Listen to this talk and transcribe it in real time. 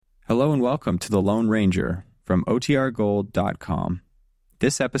Hello and welcome to The Lone Ranger from OTRGold.com.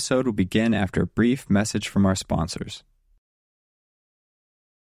 This episode will begin after a brief message from our sponsors.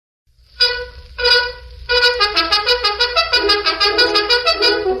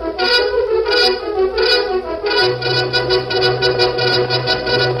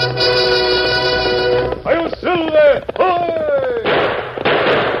 Hail Silver! Hoy!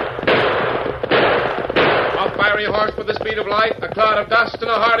 A fiery horse with the speed of light, a cloud of dust, and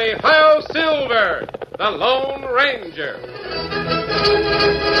a hearty Hail Silver, the Lone Ranger.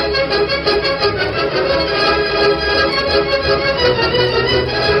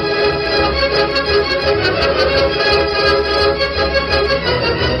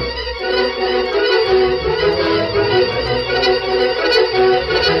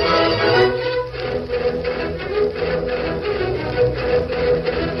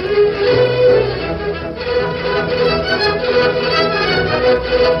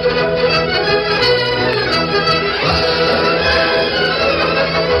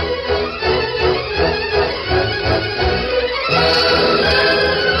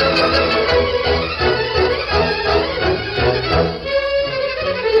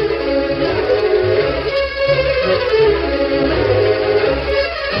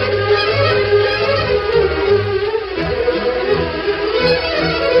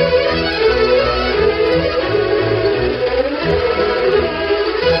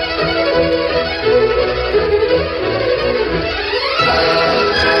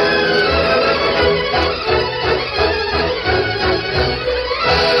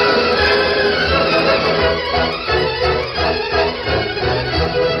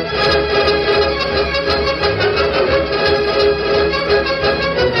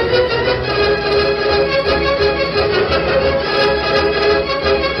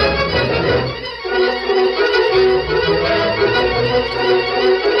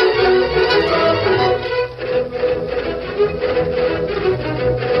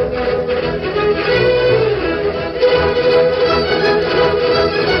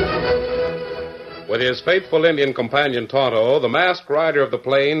 With his faithful Indian companion Tonto, the masked rider of the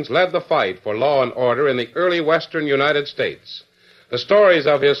plains led the fight for law and order in the early western United States. The stories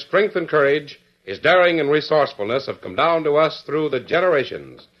of his strength and courage, his daring and resourcefulness have come down to us through the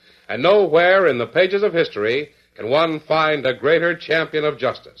generations. And nowhere in the pages of history can one find a greater champion of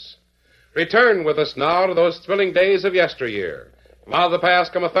justice. Return with us now to those thrilling days of yesteryear. From out of the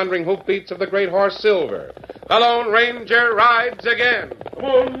past come the thundering hoofbeats of the great horse Silver. The Lone Ranger rides again. Come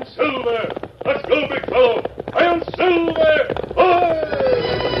on, Silver! Let's go, big fellow! Hail Silver!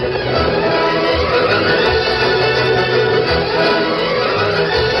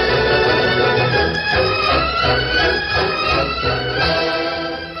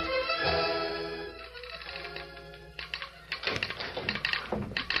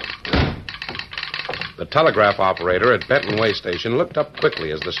 The telegraph operator at Benton Way Station looked up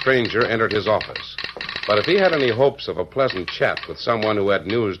quickly as the stranger entered his office. But if he had any hopes of a pleasant chat with someone who had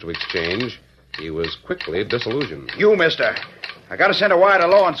news to exchange, he was quickly disillusioned. You, mister. I gotta send a wire to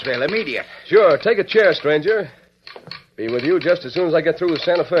Lawrenceville, immediate. Sure, take a chair, stranger. Be with you just as soon as I get through with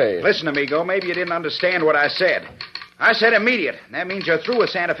Santa Fe. Listen, amigo, maybe you didn't understand what I said. I said immediate. That means you're through with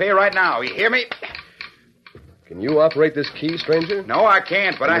Santa Fe right now. You hear me? Can you operate this key, stranger? No, I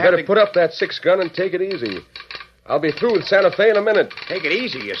can't, but you I have better to... put up that 6-gun and take it easy. I'll be through with Santa Fe in a minute. Take it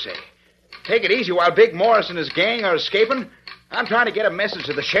easy, you say? Take it easy while Big Morris and his gang are escaping? I'm trying to get a message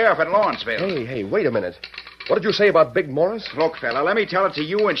to the sheriff at Lawrenceville. Hey, wait a minute. What did you say about Big Morris? Look, fella, let me tell it to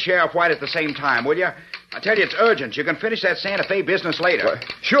you and Sheriff White at the same time, will you? I tell you, it's urgent. You can finish that Santa Fe business later.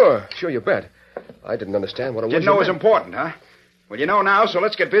 Sure, you bet. I didn't understand what it was. Didn't know it was important, huh? Well, you know now, so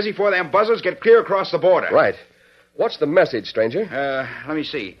let's get busy before them buzzers get clear across the border. Right. What's the message, stranger? Let me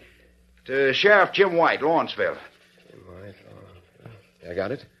see. To Sheriff Jim White, Lawrenceville. Jim White, I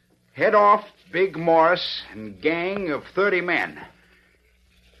got it. Head off Big Morris and gang of 30 men.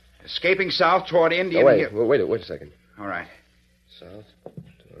 Escaping south toward Indian Hill. Wait a second. All right. South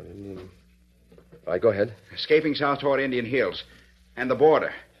toward Indian... All right, go ahead. Escaping south toward Indian Hills. And the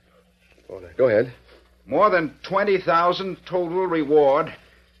border. Go ahead. More than 20,000 total reward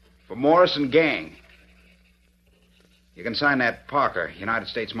for Morris and gang. You can sign that Parker, United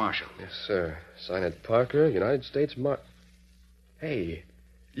States Marshal. Yes, sir. Sign it Parker, United States Marshal. Hey,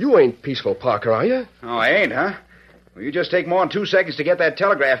 you ain't Peaceful Parker, are you? Oh, I ain't, huh? Well, you just take more than 2 seconds to get that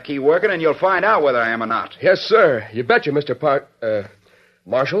telegraph key working, and you'll find out whether I am or not. Yes, sir. You betcha, Mr.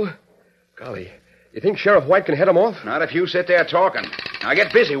 Marshal. Golly, you think Sheriff White can head him off? Not if you sit there talking. Now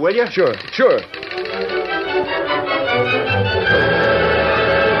get busy, will you? Sure.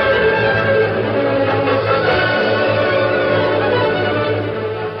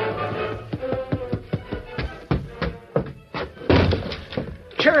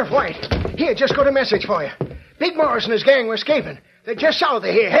 Sheriff White. Here, just got a message for you. Big Morris and his gang were escaping. They're just south of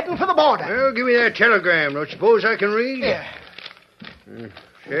here, heading for the border. Well, give me that telegram. Don't you suppose I can read? Yeah.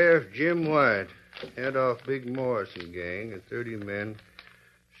 Sheriff Jim White. Head off Big Morrison gang of 30 men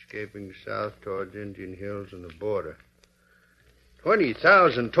escaping south towards Indian Hills and the border.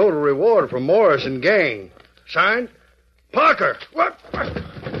 20,000 total reward from Morrison gang. Signed, Parker. What?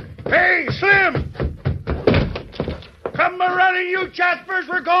 Hey, Slim! Come a-running, you Jaspers.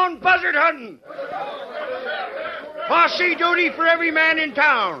 We're going buzzard hunting. Posse duty for every man in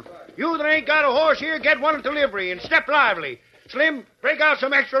town. You that ain't got a horse here, get one at the livery and step lively. Slim, break out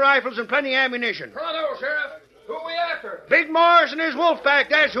some extra rifles and plenty of ammunition. Pronto, Sheriff. Who are we after? Big Morris and his wolf pack,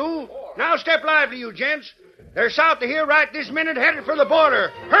 that's who. Now step lively, you gents. They're south of here right this minute, headed for the border.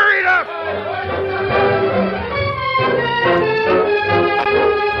 Hurry it up!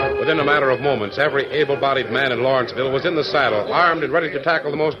 Within a matter of moments, every able-bodied man in Lawrenceville was in the saddle, armed and ready to tackle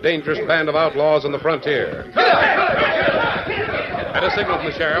the most dangerous band of outlaws on the frontier. At a signal from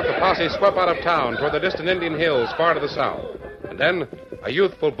the sheriff, the posse swept out of town toward the distant Indian Hills far to the south. And then, a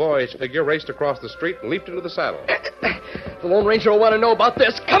youthful boyish figure raced across the street and leaped into the saddle. The Lone Ranger will want to know about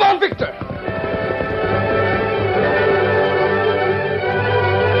this. Come on, Victor!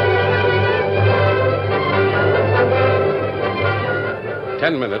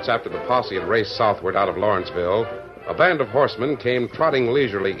 10 minutes after the posse had raced southward out of Lawrenceville, a band of horsemen came trotting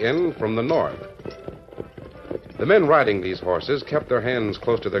leisurely in from the north. The men riding these horses kept their hands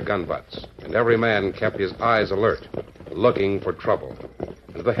close to their gun butts, and every man kept his eyes alert, looking for trouble.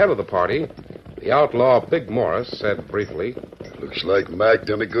 And at the head of the party, the outlaw Big Morris said briefly, Looks like Mac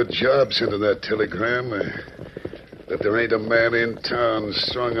done a good job sending that telegram. That there ain't a man in town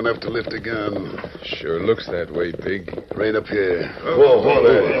strong enough to lift a gun. Sure looks that way, Pig. Right up here. Whoa,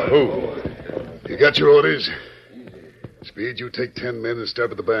 there. Who? You got your orders? Speed, you take 10 men and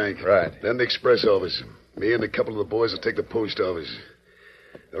start at the bank. Right. Then the express office. Me and a couple of the boys will take the post office.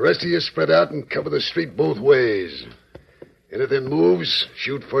 The rest of you spread out and cover the street both ways. Anything moves,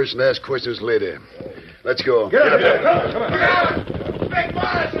 shoot first and ask questions later. Let's go. Get up there. Come on. Big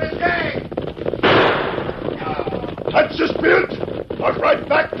Morris and his gang. Touch the spirit. March right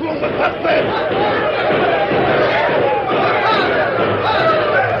back to him with that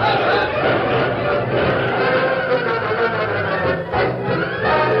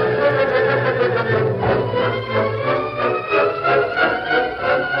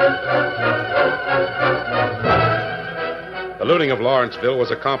The looting of Lawrenceville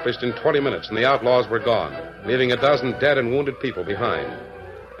was accomplished in 20 minutes, and the outlaws were gone, leaving a dozen dead and wounded people behind.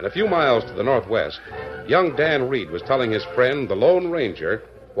 And a few miles to the northwest, young Dan Reed was telling his friend, the Lone Ranger,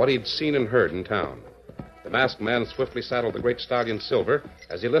 what he'd seen and heard in town. The masked man swiftly saddled the great stallion Silver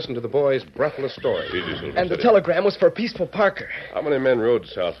as he listened to the boy's breathless story. And the telegram was for Peaceful Parker. How many men rode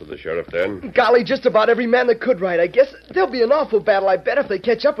south with the sheriff then? Golly, just about every man that could ride, I guess. There'll be an awful battle, I bet, if they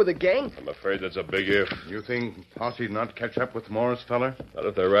catch up with the gang. I'm afraid that's a big if. You think Posse'd not catch up with Morris, feller? Not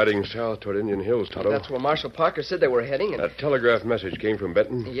if they're riding south toward Indian Hills, Tonto. That's where Marshal Parker said they were heading. And... That telegraph message came from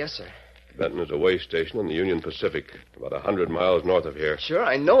Benton? Yes, sir. Benton is a way station on the Union Pacific, about 100 miles north of here. Sure,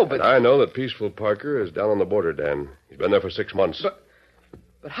 I know, but... And I know that Peaceful Parker is down on the border, Dan. He's been there for 6 months.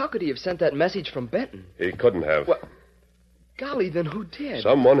 But how could he have sent that message from Benton? He couldn't have. Well, golly, then who did?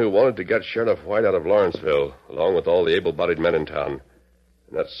 Someone who wanted to get Sheriff White out of Lawrenceville, along with all the able-bodied men in town.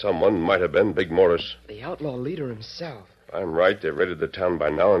 And that someone might have been Big Morris. The outlaw leader himself. If I'm right, they've raided the town by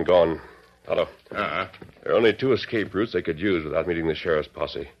now and gone. Tonto. Uh-huh. There are only 2 escape routes they could use without meeting the sheriff's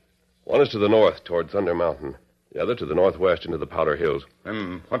posse. One is to the north, toward Thunder Mountain. The other to the northwest into the Powder Hills.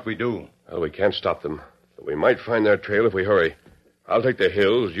 Then what we do? Well, we can't stop them. But we might find their trail if we hurry. I'll take the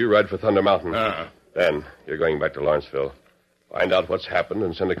hills. You ride for Thunder Mountain. Then you're going back to Lawrenceville. Find out what's happened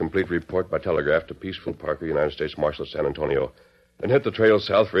and send a complete report by telegraph to Peaceful Parker, United States Marshal of San Antonio. Then hit the trail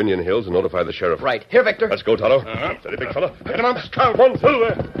south for Indian Hills and notify the sheriff. Right. Here, Victor. Let's go, Tonto. Steady, big fella. Get him up, Scout. One,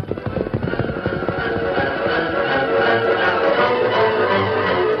 Silver.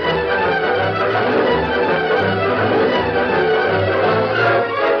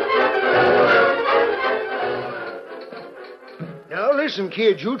 Listen,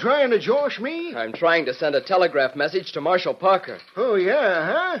 kid, you trying to josh me? I'm trying to send a telegraph message to Marshal Parker. Oh, yeah,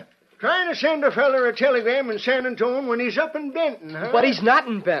 huh? Trying to send a feller a telegram in San Antonio when he's up in Benton, huh? But he's not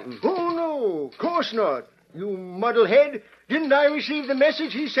in Benton. Oh, no, of course not. You muddlehead. Didn't I receive the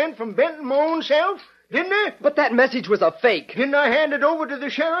message he sent from Benton my own self? Didn't I? But that message was a fake. Didn't I hand it over to the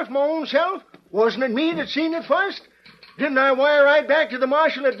sheriff my own self? Wasn't it me that seen it first? Didn't I wire right back to the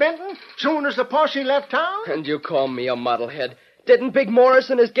marshal at Benton soon as the posse left town? And you call me a muddlehead. Didn't Big Morris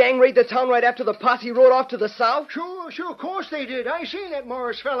and his gang raid the town right after the posse rode off to the south? Sure, of course they did. I seen that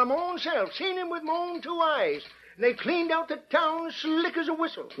Morris fella my own self. Seen him with my own 2 eyes. And they cleaned out the town slick as a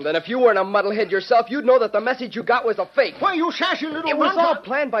whistle. Then if you weren't a muddlehead yourself, you'd know that the message you got was a fake. Why, you sassy little It was runt. all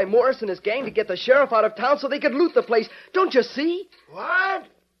planned by Morris and his gang to get the sheriff out of town so they could loot the place. Don't you see? What?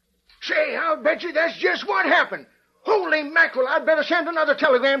 Say, I'll bet you that's just what happened. Holy mackerel, I'd better send another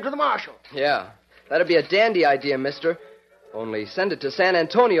telegram to the marshal. Yeah, that'd be a dandy idea, mister. Only send it to San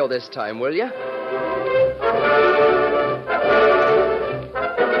Antonio this time, will you?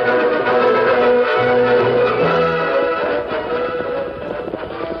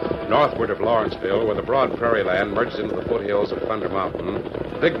 Northward of Lawrenceville, where the broad prairie land merges into the foothills of Thunder Mountain,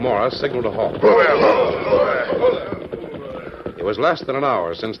 Big Morris signaled a halt. It was less than an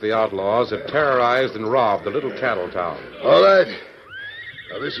hour since the outlaws had terrorized and robbed the little cattle town. All right.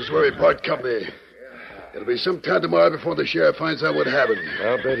 Now, this is where we part company. It'll be some time tomorrow before the sheriff finds out what happened.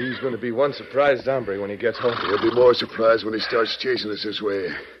 I'll bet he's going to be one surprised hombre when he gets home. He'll be more surprised when he starts chasing us this way.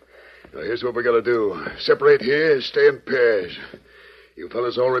 Now, here's what we got to do. Separate here, stay in pairs. You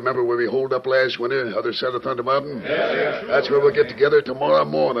fellas all remember where we holed up last winter, other side of Thunder Mountain? Yeah. That's where we'll get together tomorrow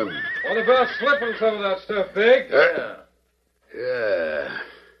morning. What about slipping some of that stuff, Big? Yeah.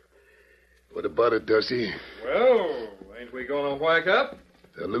 What about it, Dusty? Well, ain't we going to whack up?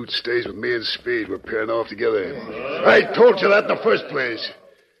 The loot stays with me and Speed. We're pairing off together. I told you that in the first place.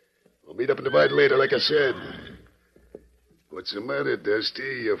 We'll meet up and divide later, like I said. What's the matter,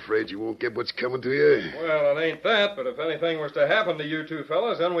 Dusty? You afraid you won't get what's coming to you? Well, it ain't that, but if anything was to happen to you two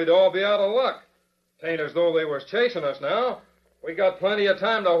fellas, then we'd all be out of luck. Tain't as though they was chasing us now. We got plenty of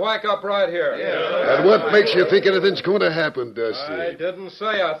time to whack up right here. Yeah. And what makes you think anything's going to happen, Dusty? I didn't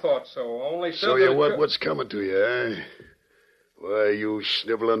say I thought so. Only said So that you it want could- what's coming to you, eh? Why, you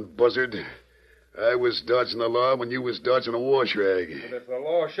sniveling buzzard. I was dodging the law when you was dodging a wash rag. But if the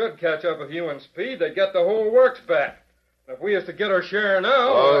law should catch up with you and Speed, they'd get the whole works back. If we is to get our share now...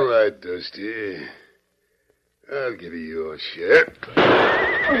 All right, Dusty. I'll give you your share.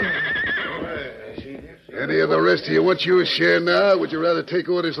 Any of the rest of you want your share now, or would you rather take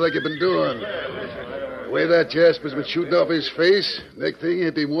orders like you've been doing? The way that Jasper's been shooting off his face, next thing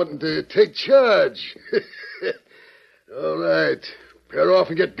he'd be wanting to take charge. All right. Pair off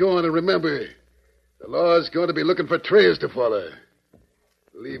and get going, and remember, the law's going to be looking for trails to follow.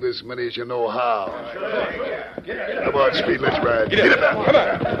 Leave as many as you know how. Come on, Speed, let's ride. Get it up. Come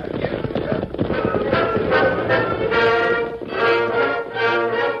on.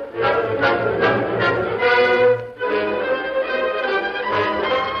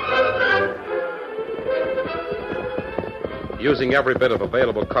 Using every bit of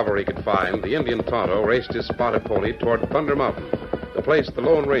available cover he could find, the Indian Tonto raced his spotted pony toward Thunder Mountain, the place the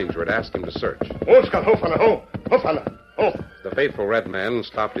Lone Ranger had asked him to search. The faithful red man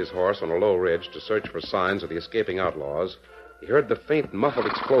stopped his horse on a low ridge to search for signs of the escaping outlaws. He heard the faint, muffled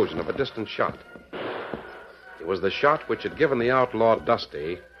explosion of a distant shot. It was the shot which had given the outlaw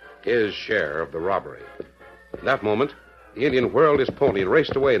Dusty his share of the robbery. In that moment, the Indian whirled his pony and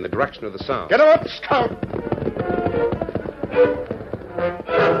raced away in the direction of the sound. Get him up, Scout.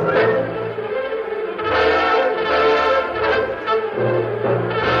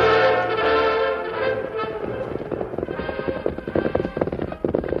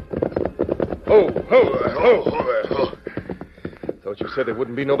 Thought you said there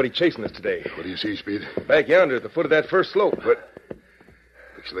wouldn't be nobody chasing us today. What do you see, Speed? Back yonder at the foot of that first slope. What?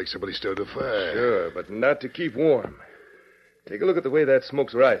 Looks like somebody started a fire. Sure, but not to keep warm. Take a look at the way that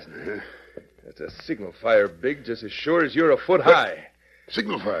smoke's rising. That's a signal fire, Big, just as sure as you're a foot high.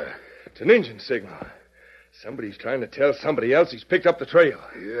 Signal fire? It's an engine signal. Somebody's trying to tell somebody else he's picked up the trail.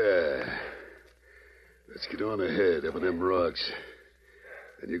 Yeah. Let's get on ahead up on them rocks.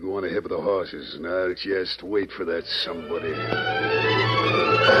 Then you go on ahead with the horses, and I'll just wait for that somebody.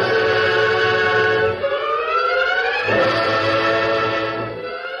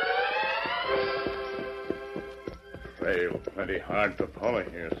 Trail plenty hard to follow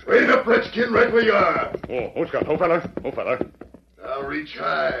here. Wait up, Redskin, right where you are. Oh, Scott. Oh, fella. Now reach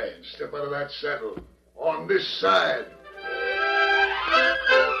high and step out of that saddle. On this side.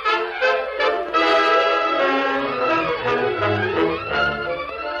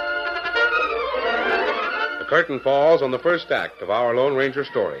 The curtain falls on the first act of our Lone Ranger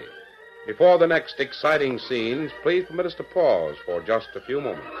story. Before the next exciting scenes, please permit us to pause for just a few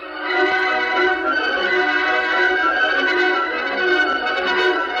moments.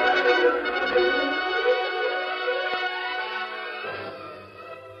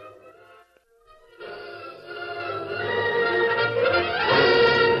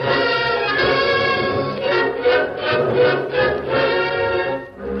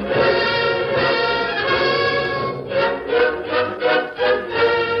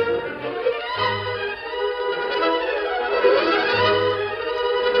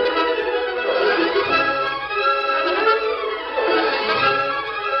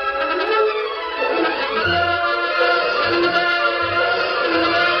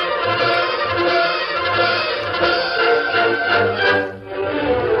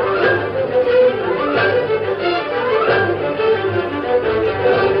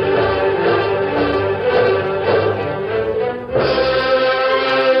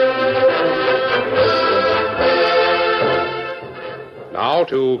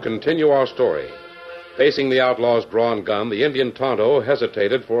 to continue our story. Facing the outlaw's drawn gun, the Indian Tonto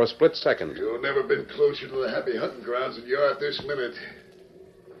hesitated for a split second. You've never been closer to the happy hunting grounds than you are at this minute.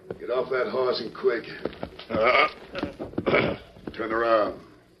 Get off that horse and quick. Turn around.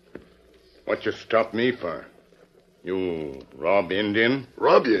 What you stop me for? You rob Indian?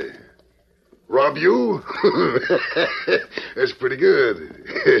 Rob you? Rob you? That's pretty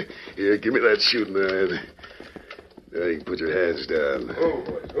good. Here, give me that shooting iron. Now you can put your hands down.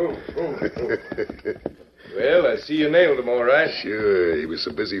 Well, I see you nailed him all right. Sure, he was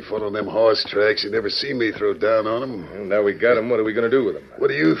so busy following them horse tracks, he never seen me throw down on him. Well, now we got him. What are we going to do with him? What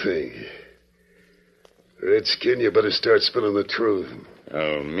do you think? Redskin, you better start spilling the truth.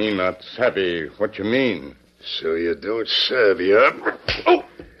 Oh, me not savvy what you mean. So you don't savvy, huh? Oh!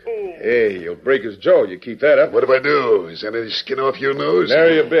 Hey, you'll break his jaw. You keep that up. What if I do? Is that any skin off your nose?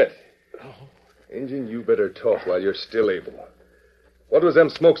 Nary a bit. Injun, you better talk while you're still able. What was them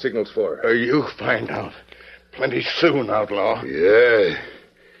smoke signals for? You find out plenty soon, outlaw. Yeah.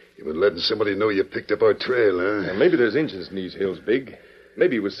 You've been letting somebody know you picked up our trail, huh? Well, maybe there's Injuns in these hills, Big.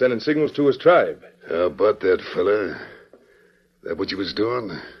 Maybe he was sending signals to his tribe. How about that, fella? That what you was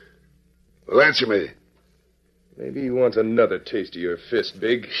doing? Well, answer me. Maybe he wants another taste of your fist,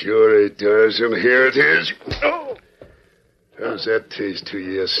 Big. Sure he does, and here it is. Oh! How's that taste to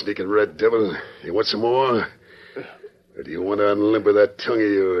you, you sneaking red devil? You want some more? Or do you want to unlimber that tongue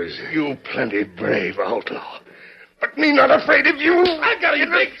of yours? You plenty brave, outlaw. But me not afraid of you. I got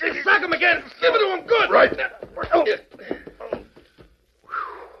him, Big. Sock him again. Give it to him good. Right. Oh.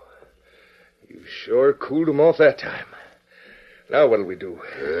 You sure cooled him off that time. Now what'll we do?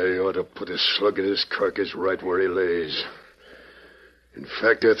 You ought to put a slug in his carcass right where he lays. In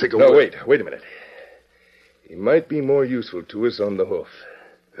fact, I think... No, wait a minute. He might be more useful to us on the hoof.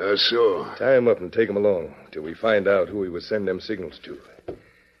 How so? Tie him up and take him along till we find out who he was sending them signals to.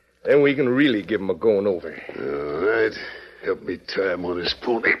 Then we can really give him a going over. All right. Help me tie him on his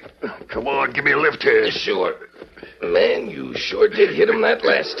pony. Come on, give me a lift here. Sure. Man, you sure did hit him that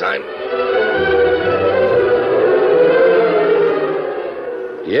last time.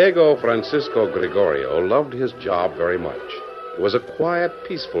 Diego Francisco Gregorio loved his job very much. It was a quiet,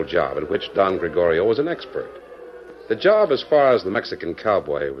 peaceful job in which Don Gregorio was an expert. The job, as far as the Mexican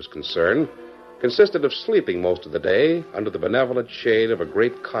cowboy was concerned, consisted of sleeping most of the day under the benevolent shade of a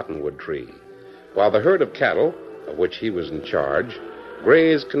great cottonwood tree, while the herd of cattle, of which he was in charge,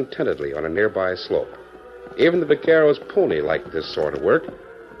 grazed contentedly on a nearby slope. Even the vaquero's pony liked this sort of work,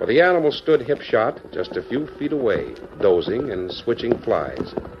 for the animal stood hip-shot just a few feet away, dozing and switching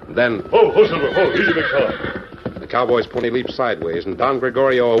flies. Then... Oh, Silver, easy, big fella. The cowboy's pony leaped sideways, and Don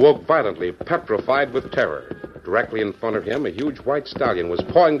Gregorio awoke violently, petrified with terror. Directly in front of him, a huge white stallion was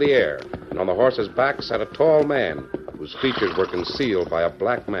pawing the air, and on the horse's back sat a tall man whose features were concealed by a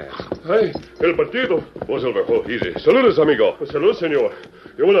black mask. Hey, el partido. Oh, Silver, easy. Saludos, amigo. Salud, senor.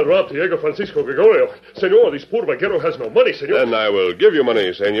 You will not rob Diego Francisco Gregorio. Senor, this poor vaquero has no money, senor. Then I will give you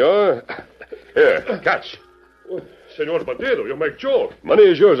money, senor. Here, catch. Oh, senor Bandido, you make joke. Money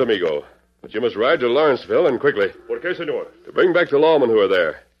is yours, amigo. But you must ride to Lawrenceville and quickly. Por qué, senor? To bring back the lawmen who are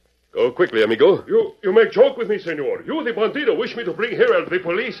there. Go quickly, amigo. You make joke with me, senor. You, the bandido, wish me to bring here the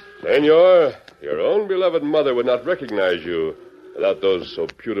police. Senor, your own beloved mother would not recognize you without those so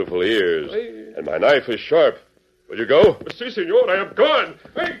beautiful ears. And my knife is sharp. Will you go? Si, senor, I am gone.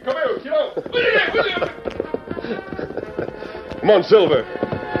 Hey, come here, get out. Come on, Silver.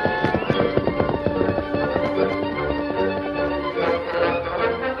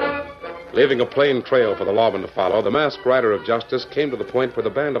 Leaving a plain trail for the lawman to follow, the masked rider of justice came to the point where the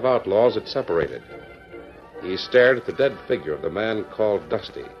band of outlaws had separated. He stared at the dead figure of the man called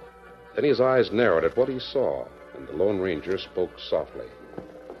Dusty. Then his eyes narrowed at what he saw, and the Lone Ranger spoke softly.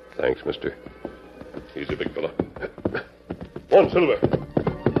 Thanks, mister. Easy, big fella. Come on, Silver.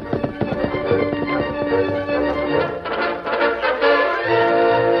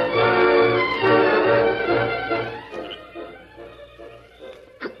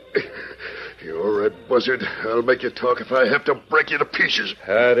 You red buzzard. I'll make you talk if I have to break you to pieces.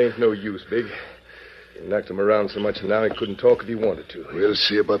 That ain't no use, Big. You knocked him around so much now he couldn't talk if he wanted to. We'll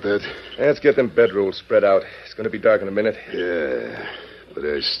see about that. Let's get them bedrolls spread out. It's going to be dark in a minute. Yeah, but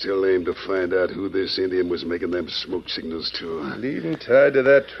I still aim to find out who this Indian was making them smoke signals to. Leading tied to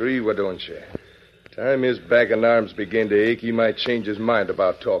that tree, why don't you? Time his back and arms begin to ache, he might change his mind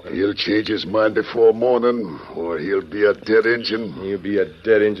about talking. He'll change his mind before morning, or he'll be a dead Injun. He'll be a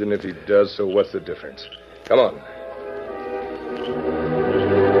dead Injun if he does, so what's the difference? Come on.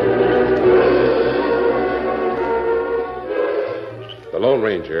 The Lone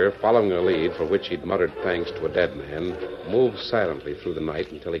Lone Ranger, following a lead for which he'd muttered thanks to a dead man, moved silently through the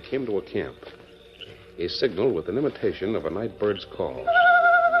night until he came to a camp. He signaled with an imitation of a night bird's call.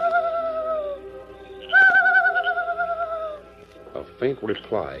 A faint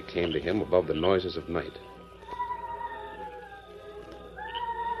reply came to him above the noises of night.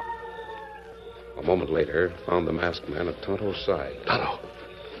 A moment later, found the masked man at Tonto's side. Tonto.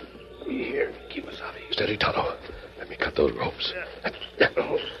 Here, Kimasabi. Steady, Tonto. Let me cut those ropes.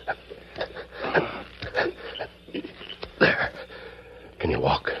 There. Can you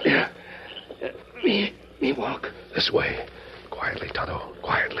walk? Yeah. Me walk. This way. Quietly, Tonto.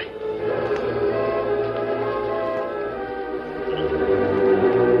 Quietly.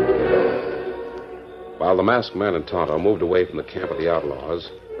 While the masked man and Tonto moved away from the camp of the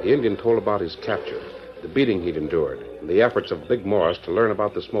outlaws, the Indian told about his capture, the beating he'd endured, and the efforts of Big Morris to learn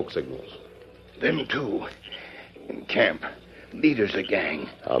about the smoke signals. Them two. In camp. Leaders of gang.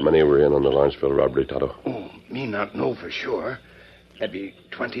 How many were in on the Lawrenceville robbery, Tonto? Oh, me not know for sure. Maybe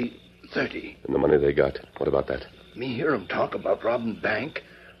 20, 30. And the money they got? What about that? Me hear 'em talk about robbing bank,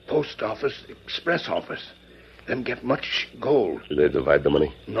 post office, express office. Them get much gold. Did they divide the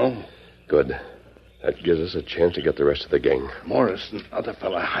money? No. Good. That gives us a chance to get the rest of the gang. Morris and other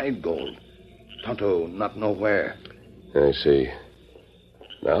fella hide gold. Tonto not know where. I see.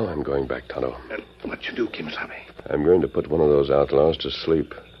 Now I'm going back, Tonto. What you do, Kimasabi? I'm going to put one of those outlaws to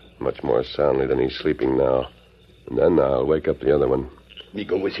sleep, much more soundly than he's sleeping now. And then I'll wake up the other one. Me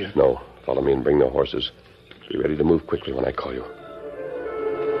go with you? No. Follow me and bring the horses. Be ready to move quickly when I call you.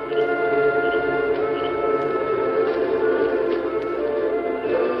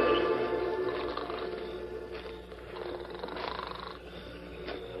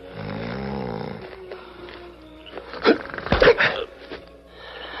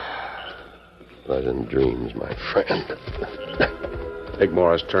 Pleasant dreams, my friend. Big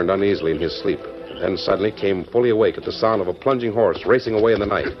Morris turned uneasily in his sleep, and then suddenly came fully awake at the sound of a plunging horse racing away in the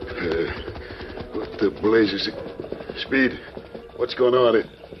night. What the blazes? Speed. What's going on?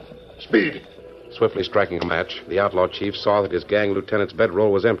 Speed. Swiftly striking a match, the outlaw chief saw that his gang lieutenant's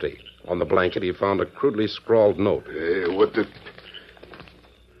bedroll was empty. On the blanket, he found a crudely scrawled note. Hey, what the...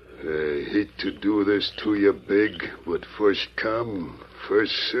 I hate to do this to you, Big, but first come,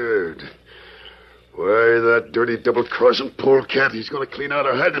 first served. Why, that dirty double-crossing polecat, he's going to clean out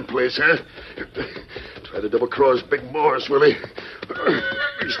our hiding place, huh? Try to double-cross Big Morris, will he?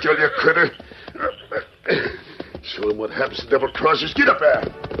 He's still your critter. Show him what happens to double-crossers. Get up there!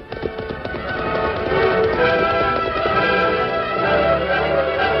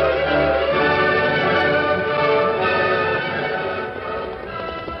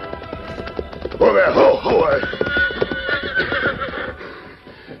 Oh, there,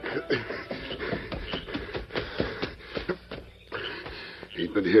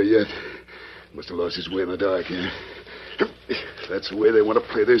 Ain't been here yet. Must have lost his way in the dark, yeah? If that's the way they want to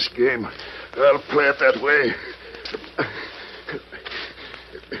play this game, I'll play it that way.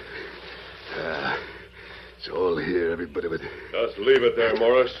 It's all here, every bit of it. Just leave it there,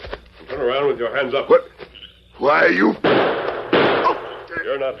 Morris. Turn around with your hands up. What? Why, you...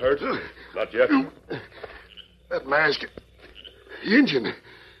 You're not hurt? Not yet? That mask... The Indian.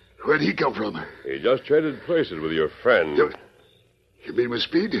 Where'd he come from? He just traded places with your friend. You mean with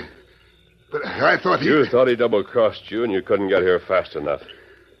Speed? But I thought he... You thought he double-crossed you and you couldn't get here fast enough.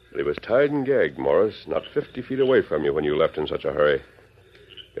 But he was tied and gagged, Morris, not 50 feet away from you when you left in such a hurry.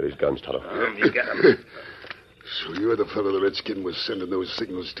 Get his guns, Tonto. You get him. So you're the fellow the Redskin was sending those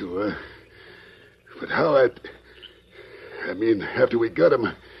signals to, huh? But how I mean, after we got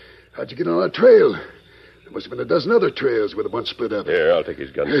him, how'd you get on our trail? There must have been a dozen other trails where the bunch split up. Here, I'll take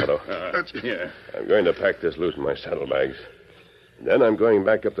his guns, Tonto. Yeah. I'm going to pack this loot in my saddlebags. Then I'm going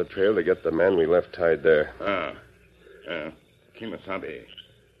back up the trail to get the man we left tied there. Kimasabi,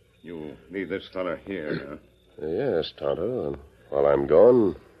 you leave this fella here, huh? Yes, Tonto. And while I'm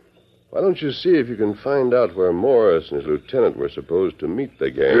gone, why don't you see if you can find out where Morris and his lieutenant were supposed to meet the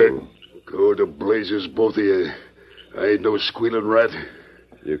gang? Go to blazes, both of you. I ain't no squealing rat.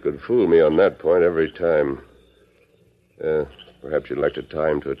 You could fool me on that point every time. Perhaps you'd like to tie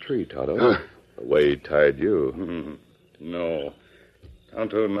him to a tree, Tonto. The way he tied you. No.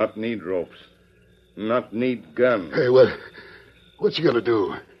 Tonto not need ropes. Not need gun. Hey, what's he gonna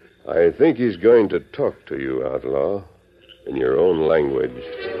do? I think he's going to talk to you, outlaw, in your own language.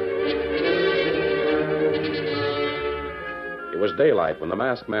 It was daylight when the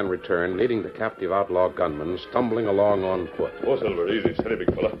masked man returned, leading the captive outlaw gunman stumbling along on foot. Oh, Silver, easy, steady,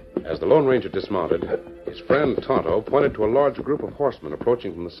 big fella. As the Lone Ranger dismounted, his friend Tonto pointed to a large group of horsemen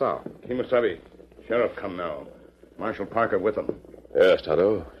approaching from the south. Kimasabi, sheriff come now. Marshal Parker with him. Yes,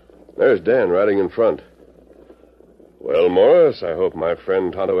 Tonto. There's Dan riding in front. Well, Morris, I hope my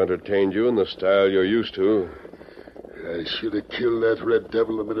friend Tonto entertained you in the style you're used to. I should have killed that red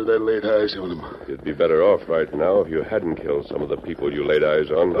devil the minute I laid eyes on him. You'd be better off right now if you hadn't killed some of the people you laid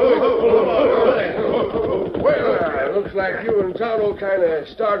eyes on. Well, looks like you and Tonto kind of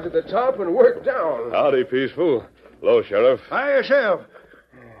started at the top and worked down. Howdy, Peaceful. Hello, Sheriff. Hi yourself.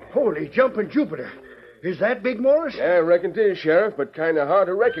 Holy jumping Jupiter. Is that Big Morris? Yeah, I reckon it is, Sheriff, but kind of hard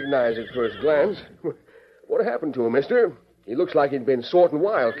to recognize at first glance. What happened to him, mister? He looks like he'd been sorting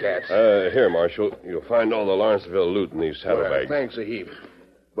wildcats. Here, Marshal. You'll find all the Lawrenceville loot in these saddlebags. Thanks a heap.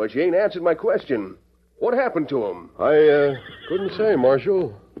 But you ain't answered my question. What happened to him? I couldn't say,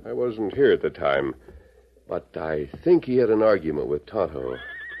 Marshal. I wasn't here at the time. But I think he had an argument with Tonto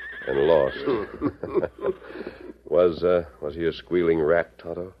and lost. Was he a squealing rat,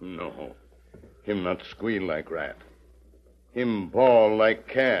 Tonto? No. Him not squeal like rat. Him bawl like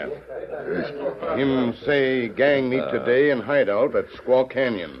calf. Him say gang meet today in hideout at Squaw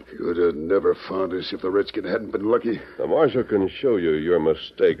Canyon. You'd have never found us if the redskin hadn't been lucky. The Marshal can show you your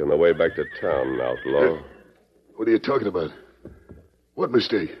mistake on the way back to town, outlaw. What are you talking about? What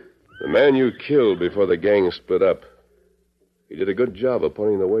mistake? The man you killed before the gang split up. He did a good job of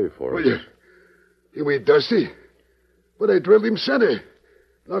pointing the way for us. Well, you mean Dusty? But I drilled him center.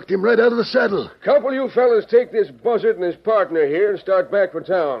 Knocked him right out of the saddle. Couple of you fellas take this buzzard and his partner here and start back for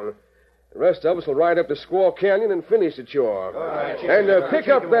town. The rest of us will ride up to Squaw Canyon and finish the chore. And pick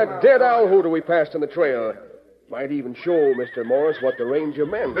up that dead owl hooter we passed on the trail. Might even show Mr. Morris what the ranger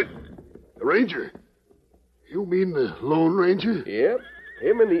meant. The ranger? You mean the Lone Ranger? Yep.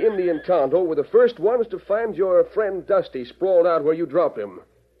 Him and the Indian Tonto were the first ones to find your friend Dusty sprawled out where you dropped him.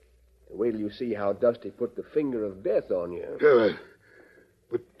 Wait till you see how Dusty put the finger of death on you. Yeah,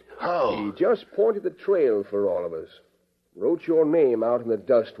 but how? He just pointed the trail for all of us. Wrote your name out in the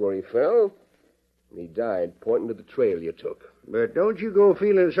dust where he fell. And he died pointing to the trail you took. But don't you go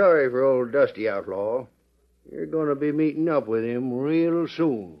feeling sorry for old Dusty, outlaw. You're going to be meeting up with him real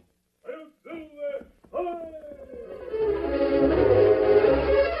soon.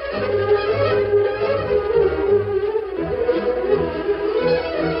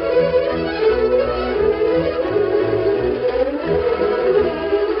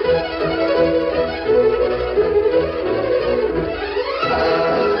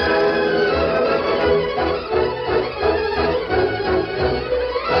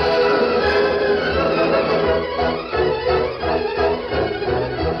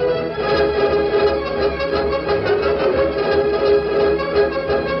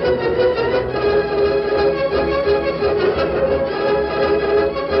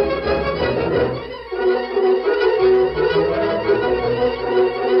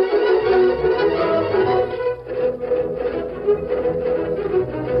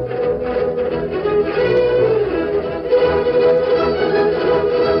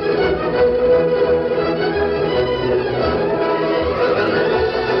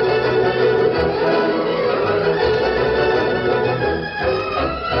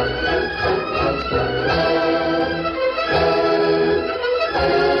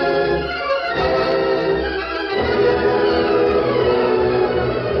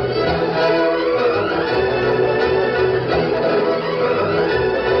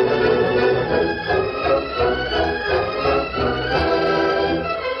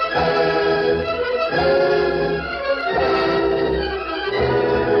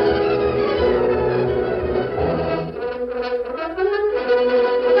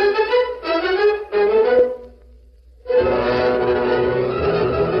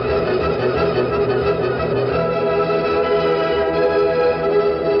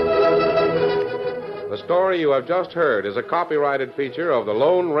 The story you have just heard is a copyrighted feature of the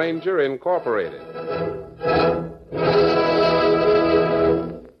Lone Ranger Incorporated.